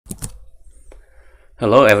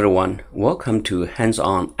Hello everyone, welcome to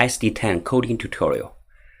hands-on ICD-10 coding tutorial,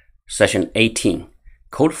 session 18,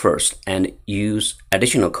 code first and use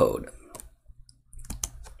additional code.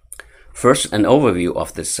 First, an overview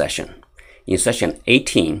of this session. In session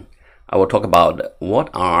 18, I will talk about what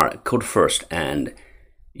are code first and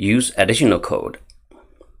use additional code.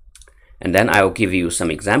 And then I will give you some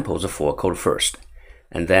examples for code first,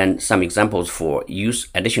 and then some examples for use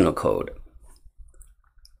additional code.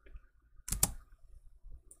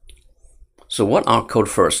 So what are code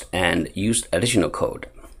first and use additional code?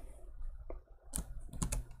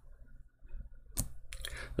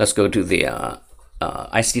 Let's go to the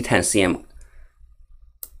ICD-10 CM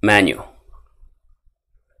manual.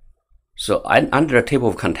 So under the table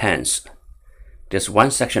of contents, there's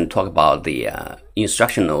one section talk about the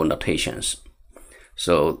instructional notations.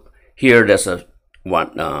 So here there's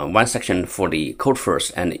one section for the code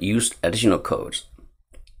first and use additional codes.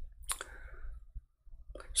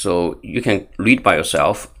 So you can read by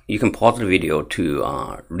yourself. You can pause the video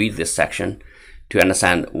to read this section to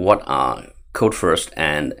understand what are code first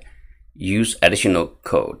and use additional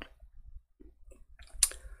code.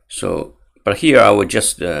 So, but here I will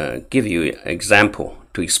just give you an example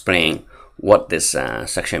to explain what this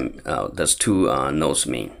section, those two notes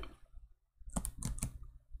mean.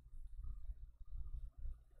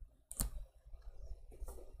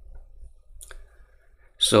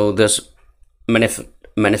 So this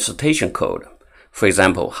manifestation code, for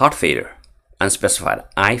example, heart failure, unspecified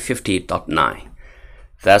I50.9.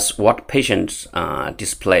 That's what patients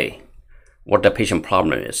display, what the patient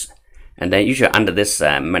problem is. And then usually under this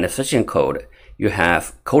manifestation code, you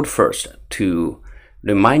have code first to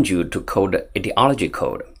remind you to code the etiology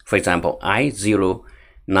code. For example,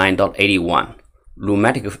 I09.81,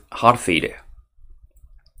 rheumatic heart failure.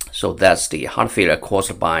 So that's the heart failure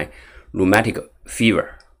caused by rheumatic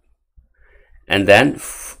fever. And then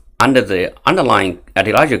under the underlying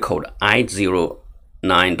etiology code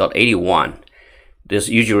I09.81, there's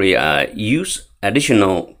usually a use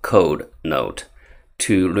additional code note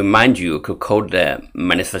to remind you to code the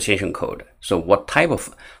manifestation code. So what type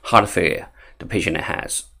of heart failure the patient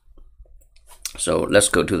has. So let's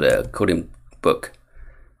go to the coding book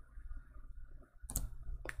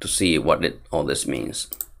to see what all this means.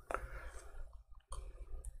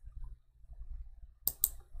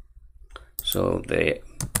 So the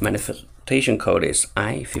manifestation code is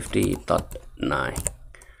I50.9.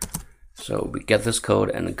 So we get this code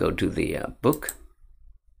and go to the book.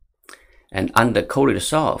 And under code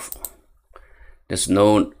itself, there's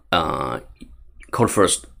no code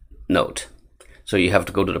first note. So you have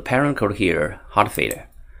to go to the parent code here, heart failure.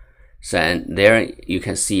 So and there you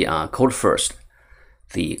can see code first,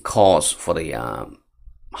 the cause for the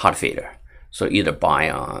heart failure. So either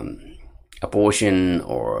by abortion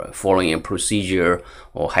or following a procedure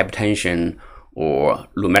or hypertension or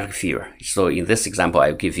rheumatic fever. So in this example,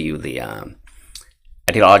 I'll give you the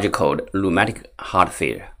etiology code rheumatic heart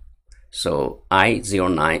failure. So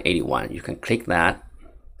I0981, you can click that.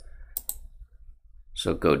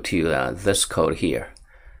 So go to this code here.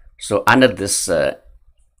 So under this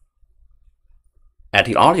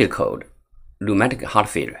etiology code, rheumatic heart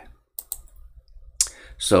failure.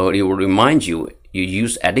 So it will remind you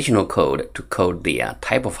use additional code to code the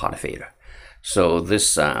type of heart failure. So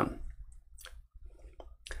this the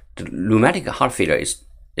rheumatic heart failure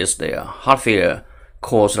is the heart failure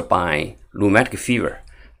caused by rheumatic fever.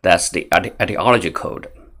 That's the etiology code.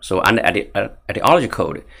 So under etiology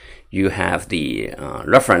code, you have the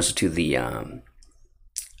reference to the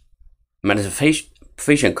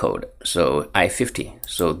manifestation code, so I50.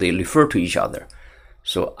 So they refer to each other.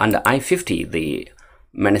 So under I50, the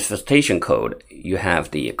manifestation code, you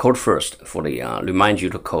have the code first for the remind you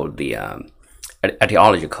to code the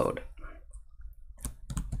etiology code.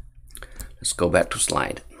 Let's go back to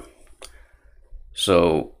slide.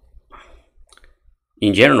 So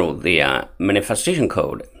in general, the manifestation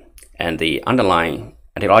code and the underlying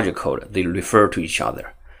etiology code, they refer to each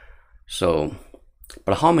other. So,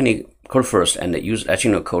 but how many code first and use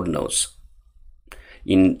additional code notes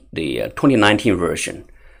in the 2019 version?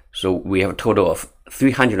 So we have a total of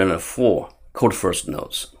 304 code first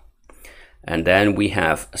nodes, and then we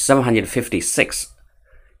have 756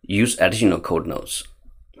 use additional code nodes.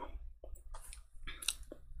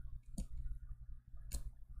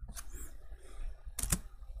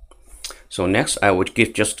 So next, I would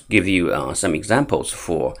just give you some examples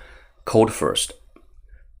for code first.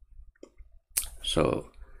 So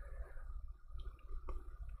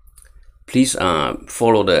please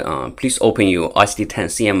follow the please open your ICD-10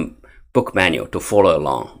 CM book manual to follow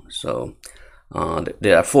along. So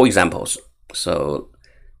there are 4 examples. So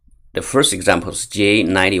the first example is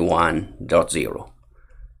J91.0,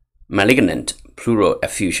 malignant pleural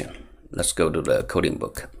effusion. Let's go to the coding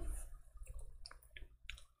book.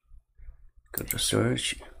 Go to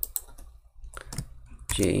search,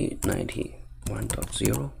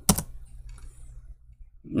 J91.0,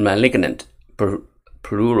 malignant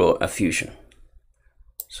pleural effusion.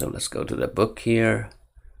 So let's go to the book here.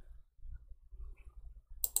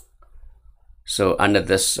 So under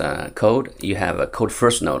this code, you have a code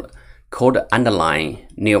first node, code underlying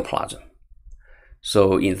neoplasm.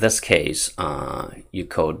 So in this case, you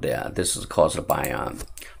code this is caused by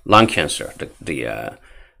lung cancer. The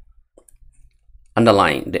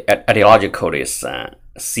underlying, the etiology code is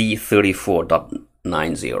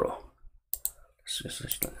C34.90.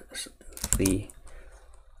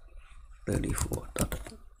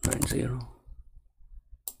 C34.90.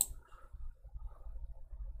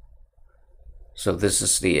 So this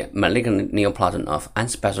is the malignant neoplasm of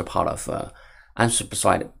unspecified part of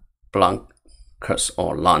unspecified bronchus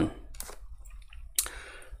or lung.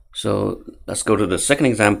 So let's go to the second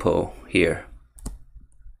example here.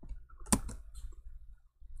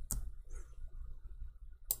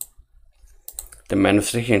 The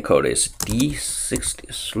manifestation code is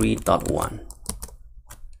D63.1.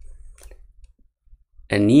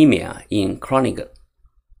 Anemia in chronic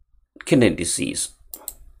kidney disease.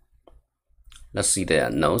 Let's see the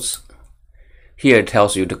notes. Here it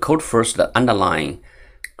tells you to code first the underlying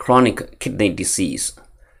chronic kidney disease,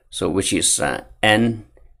 so which is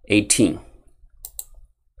N18.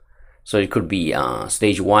 So it could be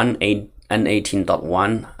stage 1,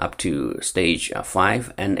 N18.1 up to stage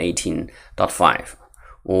 5, N18.5,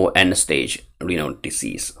 or end stage renal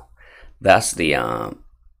disease. That's the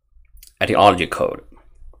etiology code.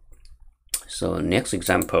 So next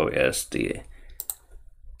example is the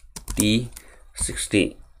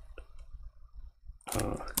D60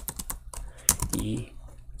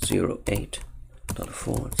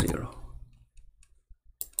 E08.40.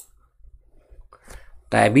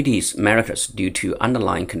 Diabetes mellitus due to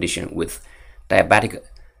underlying condition with diabetic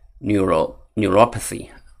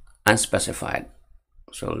neuropathy, unspecified.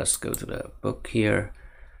 So let's go to the book here,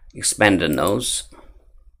 expand the nodes.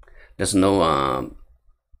 There's no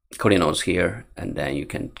coding nodes here, and then you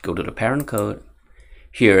can go to the parent code.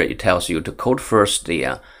 Here it tells you to code first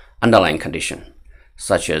the underlying condition,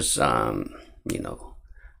 such as in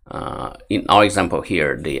our example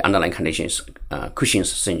here, the underlying condition is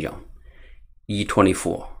Cushing's syndrome,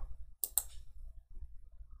 E24.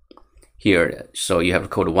 Here, so you have to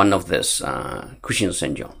code one of this Cushing's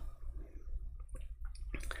syndrome.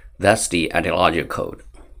 That's the etiology code.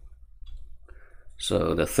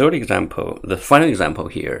 So the third example, the final example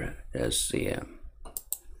here is the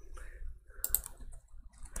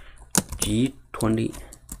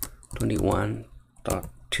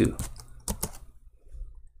G2021.2.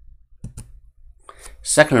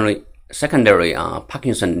 Secondary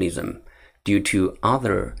Parkinsonism due to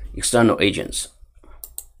other external agents.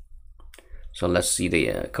 So let's see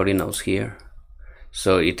the coding notes here.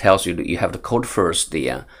 So it tells you that you have to code first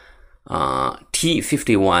the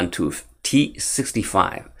T51 to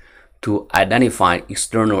T65 to identify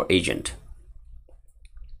external agent.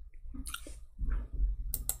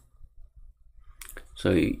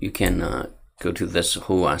 So you can go to this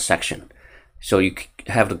whole section. So you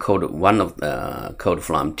have to code one of the code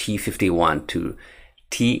from T51 to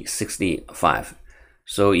T65.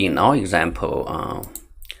 So in our example,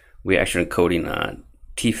 we're actually coding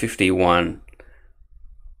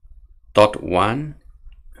T51.1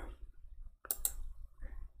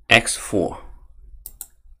 X4.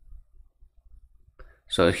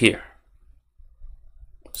 So here.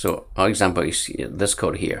 So our example is this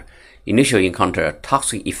code here. Initially encounter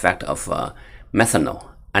toxic effect of methanol,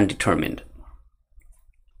 undetermined.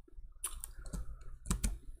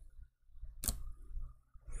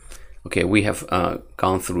 Okay, we have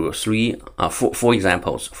gone through four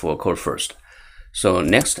examples for code first. So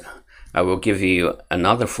next, I will give you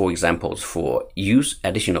another 4 examples for use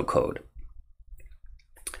additional code.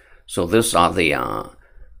 So those are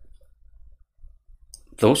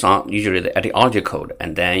usually the etiology code,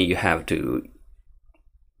 and then you have to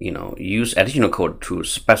use additional code to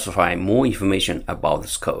specify more information about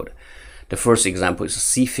this code. The first example is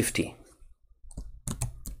C50.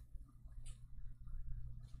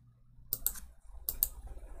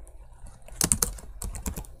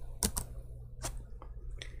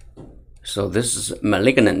 So this is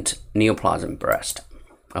malignant neoplasm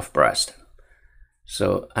of breast.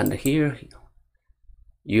 So and here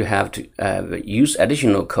you have to use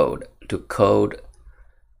additional code to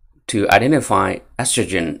identify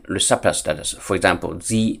estrogen receptor status. For example,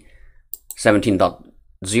 Z17.0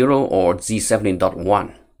 0 or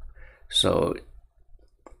Z17.1. So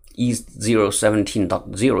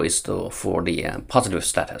E017.0 is for the positive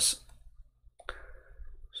status.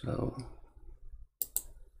 So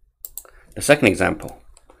the second example,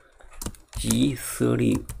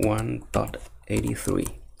 G31.83,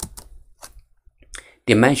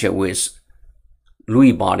 dementia with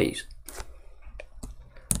Lewy bodies.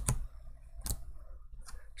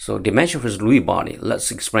 So dementia with Lewy body,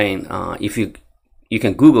 let's explain. If you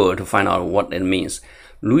can Google to find out what it means.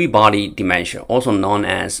 Lewy body dementia, also known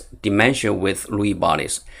as dementia with Lewy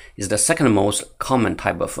bodies, is the second most common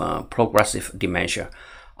type of progressive dementia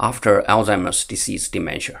after Alzheimer's disease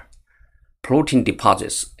dementia. Protein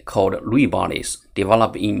deposits called Lewy bodies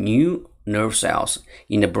develop in new nerve cells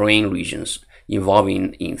in the brain regions involved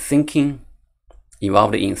in thinking,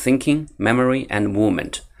 memory, and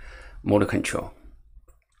movement, motor control.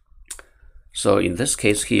 So in this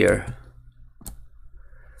case here,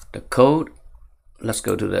 the code, let's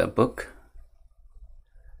go to the book.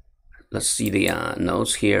 Let's see the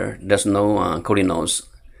notes here. There's no coding notes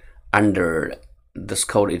under this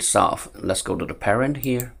code itself. Let's go to the parent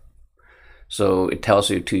here. So it tells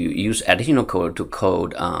you to use additional code to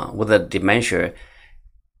code whether dementia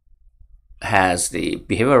has the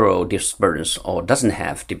behavioral disturbance or doesn't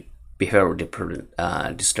have the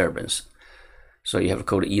behavioral disturbance. So you have to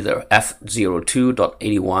code either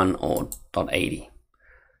F02.81 or .80.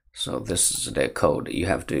 So this is the code. You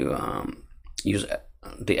have to use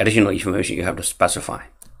the additional information you have to specify.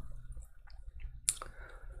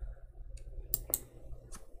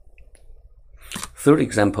 Third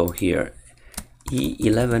example here,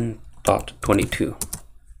 E11.22.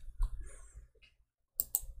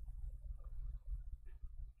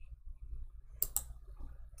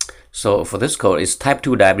 So for this code, it's type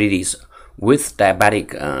 2 diabetes with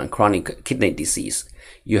diabetic chronic kidney disease.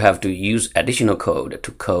 You have to use additional code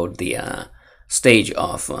to code the stage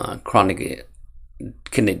of chronic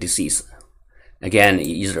kidney disease. Again,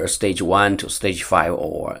 either stage 1 to stage 5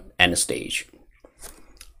 or end stage.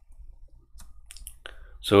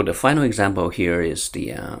 So the final example here is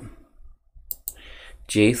the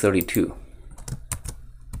J32.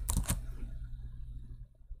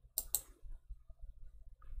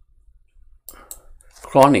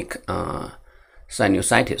 Chronic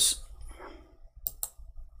sinusitis.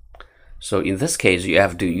 So in this case, you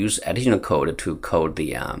have to use additional code to code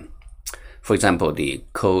the, for example, the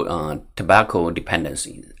code tobacco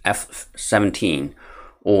dependency, F17,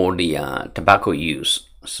 or the tobacco use.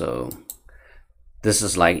 So this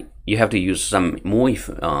is like you have to use some more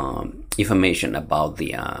information about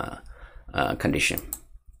the condition.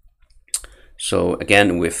 So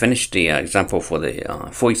again, we finished the example for the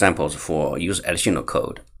 4 examples for use additional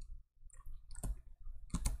code.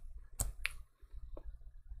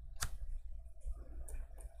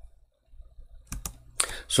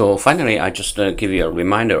 So finally, I just give you a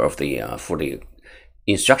reminder of the for the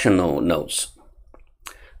instructional notes.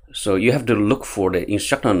 So you have to look for the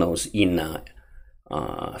instructional notes in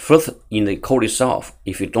first in the code itself.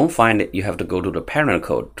 If you don't find it, you have to go to the parent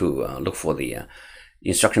code to look for the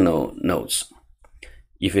instructional notes.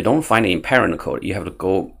 If you don't find it in parent code, you have to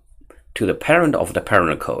go to the parent of the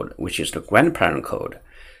parent code, which is the grandparent code.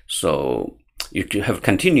 So you have to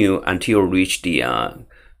continue until you reach the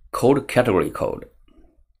code category code.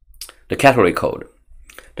 The category code.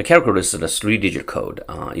 The category is the 3-digit code.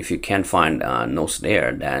 If you can't find notes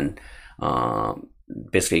there, then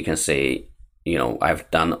basically you can say, you know,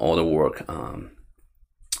 I've done all the work.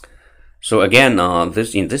 So again,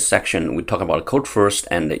 in this section, we talk about code first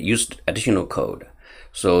and use additional code.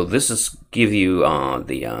 So this is give you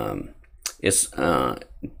it's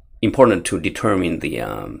important to determine the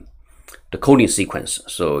coding sequence.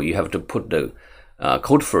 So you have to put the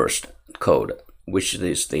code first code, which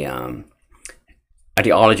is the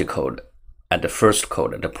etiology code at the first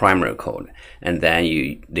code, the primary code, and then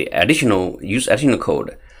use additional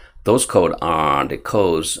code. Those codes are the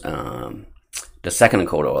codes, the second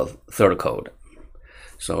code or third code.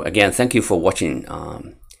 So again, thank you for watching.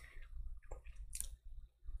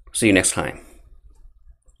 See you next time.